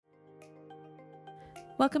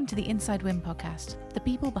Welcome to the Inside WIM podcast, the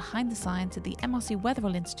people behind the science at the MRC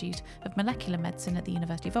Weatherall Institute of Molecular Medicine at the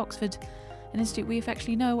University of Oxford, an institute we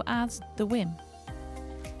affectionately know as the WIM.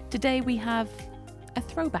 Today we have a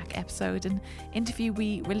throwback episode, an interview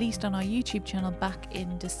we released on our YouTube channel back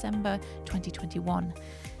in December 2021.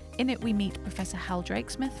 In it we meet Professor Hal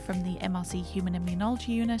Drakesmith from the MRC Human Immunology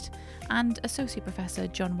Unit and Associate Professor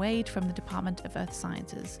John Wade from the Department of Earth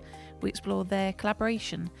Sciences. We explore their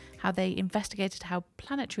collaboration, how they investigated how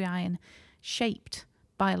planetary iron shaped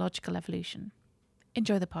biological evolution.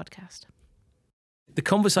 Enjoy the podcast. The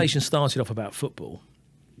conversation started off about football,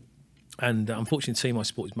 and unfortunately the team I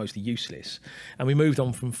support is mostly useless, and we moved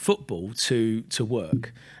on from football to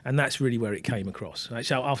work, and that's really where it came across.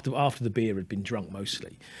 So after the beer had been drunk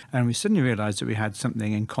mostly. And we suddenly realised that we had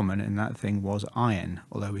something in common, and that thing was iron,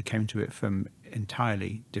 although we came to it from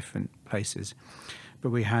entirely different places. But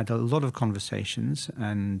we had a lot of conversations,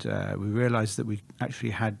 and we realised that we actually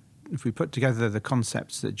had, if we put together the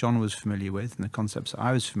concepts that John was familiar with and the concepts that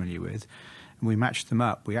I was familiar with, and we matched them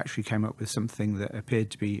up, we actually came up with something that appeared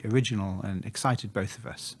to be original and excited both of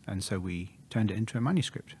us. And so we turned it into a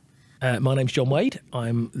manuscript. My name's John Wade.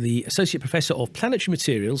 I'm the Associate Professor of Planetary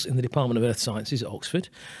Materials in the Department of Earth Sciences at Oxford.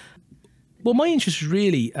 Well, my interest is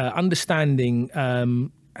really understanding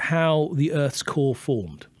how the Earth's core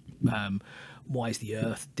formed. Why is the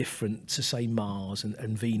Earth different to, say, Mars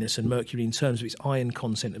and Venus and Mercury in terms of its iron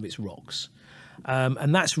content of its rocks?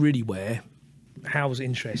 And that's really where Hal's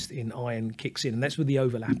interest in iron kicks in. And that's where the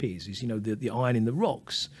overlap is the iron in the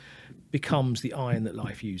rocks becomes the iron that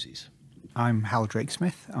life uses. I'm Hal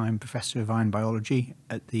Drakesmith. I'm Professor of Iron Biology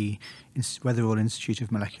at the Weatherall Institute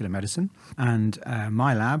of Molecular Medicine. And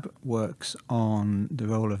my lab works on the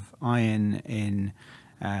role of iron in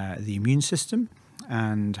the immune system,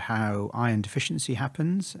 and how iron deficiency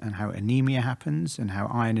happens, and how anemia happens, and how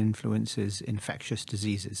iron influences infectious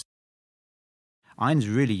diseases. Iron's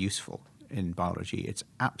really useful in biology. It's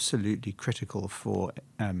absolutely critical for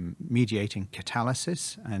mediating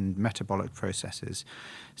catalysis and metabolic processes.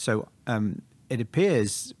 So it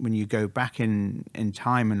appears when you go back in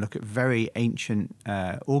time and look at very ancient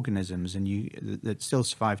organisms that still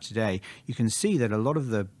survive today, you can see that a lot of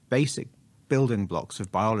the basic building blocks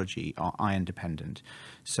of biology are iron dependent.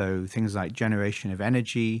 So things like generation of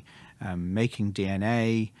energy, making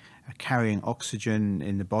DNA, carrying oxygen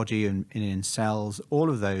in the body and in cells, all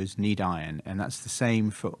of those need iron, and that's the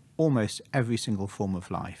same for almost every single form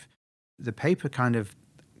of life. The paper kind of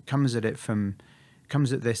comes at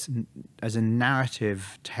this as a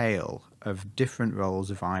narrative tale of different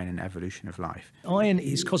roles of iron in evolution of life. Iron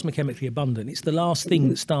is cosmochemically abundant. It's the last thing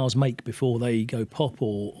that stars make before they go pop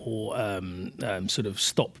or sort of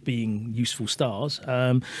stop being useful stars.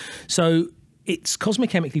 So it's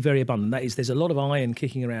cosmochemically very abundant. That is, there's a lot of iron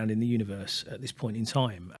kicking around in the universe at this point in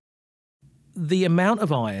time. The amount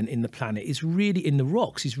of iron in the planet is really, in the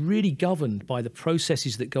rocks, is really governed by the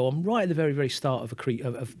processes that go on right at the very, very start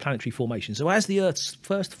of planetary formation. So as the Earth's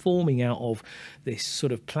first forming out of this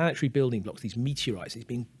sort of planetary building blocks, these meteorites, it's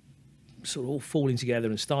been sort of all falling together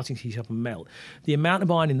and starting to heat up and melt, the amount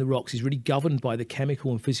of iron in the rocks is really governed by the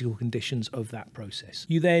chemical and physical conditions of that process.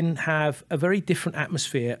 You then have a very different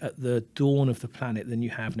atmosphere at the dawn of the planet than you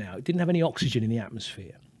have now. It didn't have any oxygen in the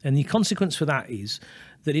atmosphere. And the consequence for that is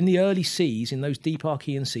that in the early seas, in those deep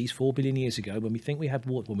Archean seas 4 billion years ago, when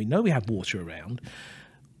we know we have water around,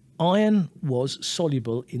 iron was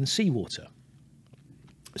soluble in seawater.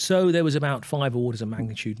 So there was about 5 orders of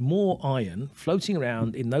magnitude more iron floating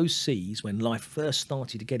around in those seas when life first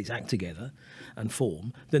started to get its act together and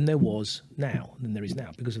form than there is now,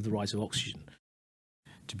 because of the rise of oxygen.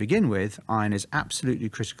 To begin with, iron is absolutely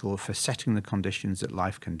critical for setting the conditions that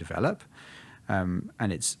life can develop.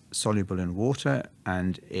 And it's soluble in water,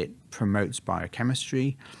 and it promotes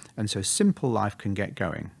biochemistry, and so simple life can get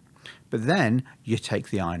going. But then you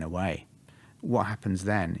take the iron away. What happens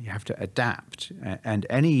then? You have to adapt, and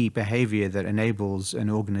any behavior that enables an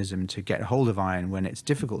organism to get hold of iron when it's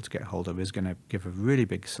difficult to get hold of is going to give a really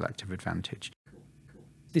big selective advantage.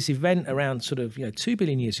 This event around 2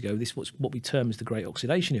 billion years ago, this was what we term as the Great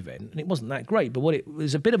Oxidation Event, and it wasn't that great, but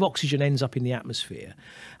there's a bit of oxygen ends up in the atmosphere,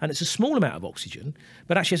 and it's a small amount of oxygen,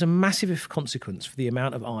 but actually has a massive consequence for the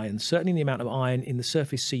amount of iron, certainly the amount of iron in the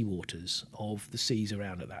surface seawaters of the seas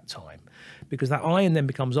around at that time, because that iron then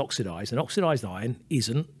becomes oxidized, and oxidized iron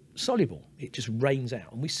isn't soluble. It just rains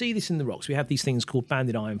out. And we see this in the rocks. We have these things called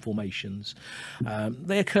banded iron formations.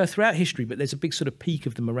 They occur throughout history, but there's a big sort of peak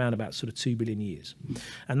of them around about 2 billion years.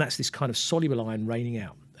 And that's this kind of soluble iron raining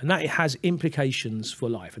out. And that has implications for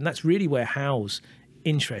life. And that's really where Hal's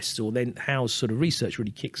interests, or then Hal's sort of research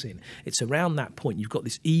really kicks in. It's around that point. You've got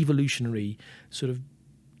this evolutionary sort of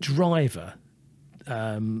driver.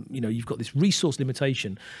 You've got this resource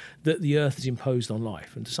limitation that the Earth has imposed on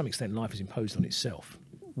life, and to some extent life has imposed on itself.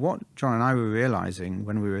 What John and I were realizing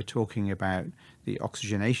when we were talking about the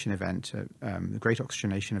oxygenation event, the Great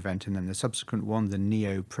Oxygenation Event, and then the subsequent one, the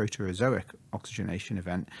Neo-Proterozoic Oxygenation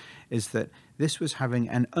Event, is that this was having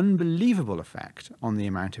an unbelievable effect on the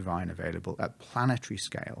amount of iron available at planetary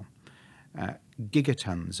scale.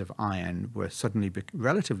 Gigatons of iron were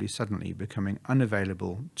relatively suddenly becoming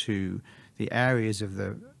unavailable to the areas of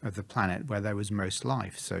the planet where there was most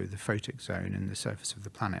life, so the photic zone and the surface of the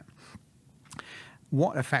planet.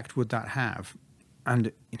 What effect would that have?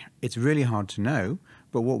 And it's really hard to know,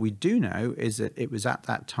 but what we do know is that it was at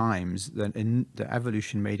that time that the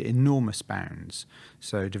evolution made enormous bounds.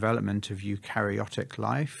 So development of eukaryotic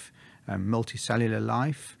life, multicellular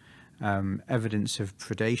life, evidence of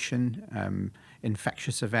predation,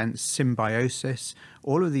 infectious events, symbiosis,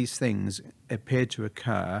 all of these things appeared to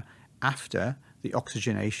occur after the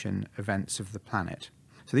oxygenation events of the planet.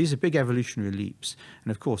 So these are big evolutionary leaps.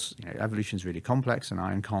 And of course, evolution is really complex, and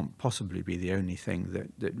iron can't possibly be the only thing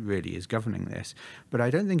that really is governing this. But I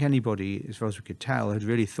don't think anybody, as far as we could tell, had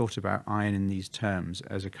really thought about iron in these terms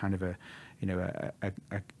as a kind of a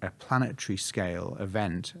planetary scale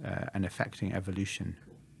event and affecting evolution.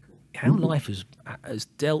 How life has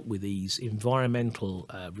dealt with these environmental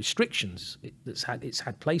restrictions it's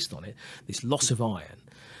had placed on it, this loss of iron.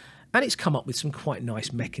 And it's come up with some quite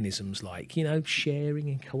nice mechanisms like, sharing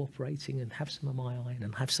and cooperating and have some of my iron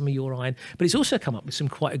and have some of your iron. But it's also come up with some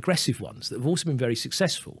quite aggressive ones that have also been very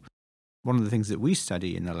successful. One of the things that we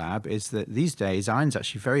study in the lab is that these days iron's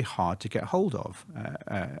actually very hard to get hold of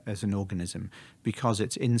as an organism because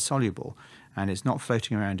it's insoluble and it's not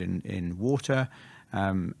floating around in water.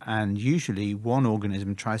 And usually one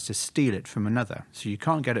organism tries to steal it from another. So you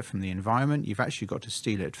can't get it from the environment, you've actually got to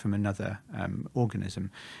steal it from another organism.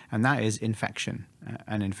 And that is infection.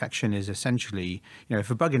 And infection is essentially, if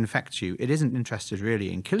a bug infects you, it isn't interested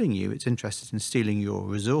really in killing you, it's interested in stealing your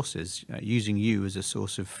resources, using you as a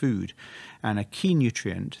source of food. And a key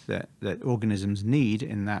nutrient that organisms need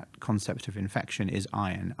in that concept of infection is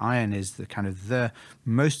iron. Iron is the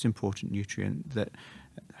most important nutrient that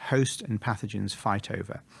host and pathogens fight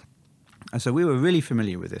over. And so we were really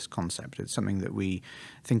familiar with this concept. It's something that we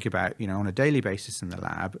think about, on a daily basis in the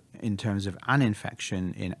lab in terms of an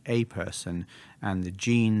infection in a person and the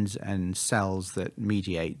genes and cells that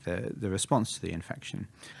mediate the response to the infection.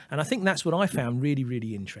 And I think that's what I found really,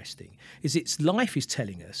 really interesting, is life is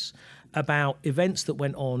telling us about events that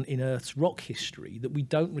went on in Earth's rock history that we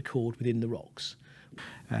don't record within the rocks.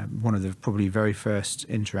 One of the probably very first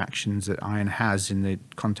interactions that iron has in the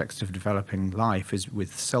context of developing life is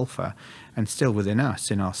with sulfur. And still within us,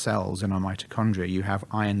 in our cells, in our mitochondria, you have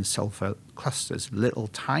iron-sulfur clusters, little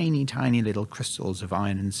tiny, tiny little crystals of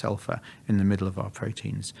iron and sulfur in the middle of our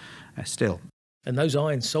proteins still. And those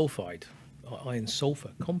iron-sulfur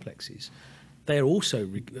complexes, they're also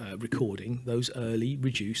recording those early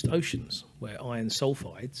reduced oceans where iron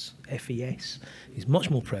sulfides, FeS, is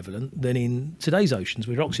much more prevalent than in today's oceans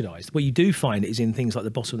which are oxidized. Where you do find it is in things like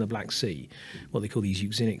the bottom of the Black Sea, what they call these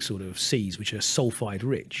euxinic sort of seas, which are sulfide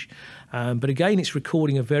rich. But again, it's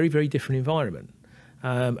recording a very, very different environment.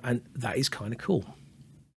 And that is kind of cool.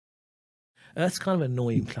 Earth's kind of an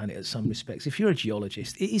annoying planet in some respects. If you're a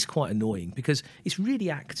geologist, it is quite annoying because it's really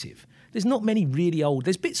active. There's not many really old.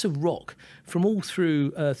 There's bits of rock from all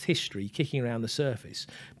through Earth's history kicking around the surface,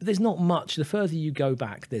 but there's not much. The further you go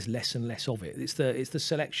back, there's less and less of it. It's the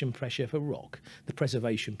selection pressure for rock, the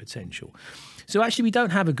preservation potential. So actually, we don't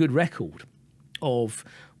have a good record of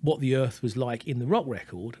what the Earth was like in the rock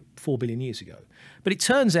record 4 billion years ago. But it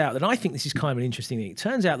turns out that I think this is kind of an interesting thing. It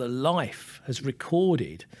turns out that life has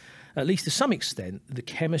recorded, at least to some extent, the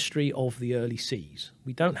chemistry of the early seas.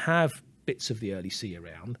 We don't have bits of the early sea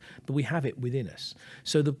around, but we have it within us.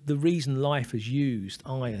 So the reason life has used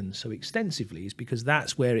iron so extensively is because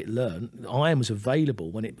that's where it learned. Iron was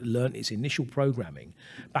available when it learned its initial programming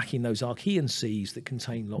back in those Archean seas that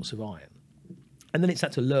contain lots of iron. And then it's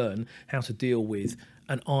had to learn how to deal with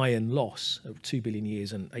an iron loss of 2 billion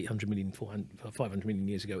years and 800 million, 500 million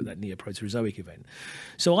years ago at that Neo-Proterozoic event.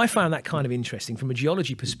 So I found that kind of interesting from a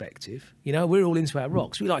geology perspective. We're all into our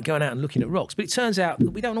rocks. We like going out and looking at rocks. But it turns out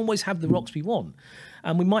that we don't always have the rocks we want.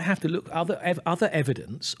 And we might have to look at other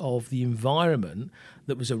evidence of the environment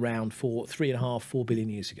that was around for 3.5-4 billion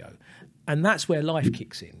years ago. And that's where life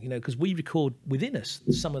kicks in, because we record within us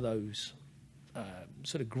some of those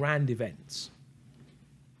sort of grand events.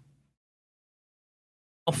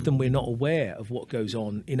 Often we're not aware of what goes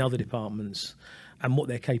on in other departments and what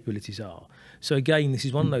their capabilities are. So again, this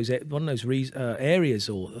is one of those areas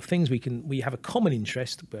or things we have a common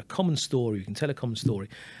interest, a common story. We can tell a common story,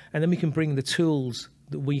 and then we can bring the tools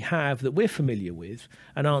that we have that we're familiar with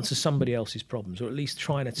and answer somebody else's problems, or at least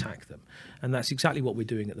try and attack them. And that's exactly what we're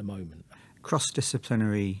doing at the moment.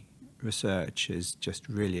 Cross-disciplinary research is just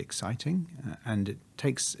really exciting, and it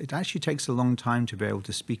actually takes a long time to be able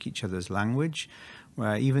to speak each other's language,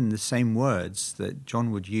 where even the same words that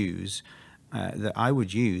John would use that I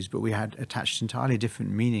would use, but we had attached entirely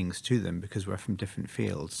different meanings to them because we're from different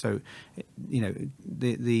fields. So, the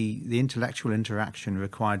intellectual interaction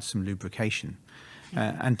required some lubrication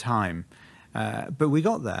and time. But we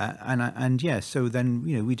got there, so then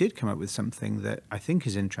we did come up with something that I think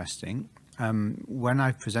is interesting. When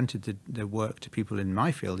I presented the work to people in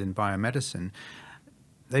my field, in biomedicine,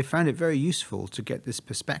 they found it very useful to get this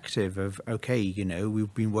perspective of, okay,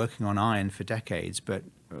 we've been working on iron for decades, but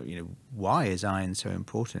why is iron so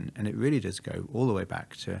important? And it really does go all the way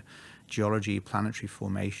back to geology, planetary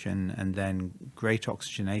formation, and then great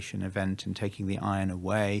oxygenation event and taking the iron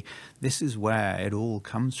away. This is where it all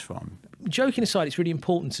comes from. Joking aside, it's really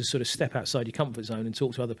important to sort of step outside your comfort zone and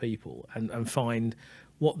talk to other people and find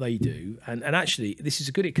what they do. And actually, this is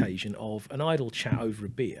a good occasion of an idle chat over a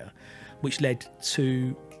beer, which led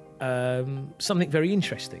to something very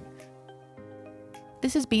interesting.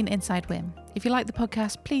 This has been Inside WIM. If you like the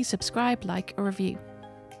podcast, please subscribe, like, or review.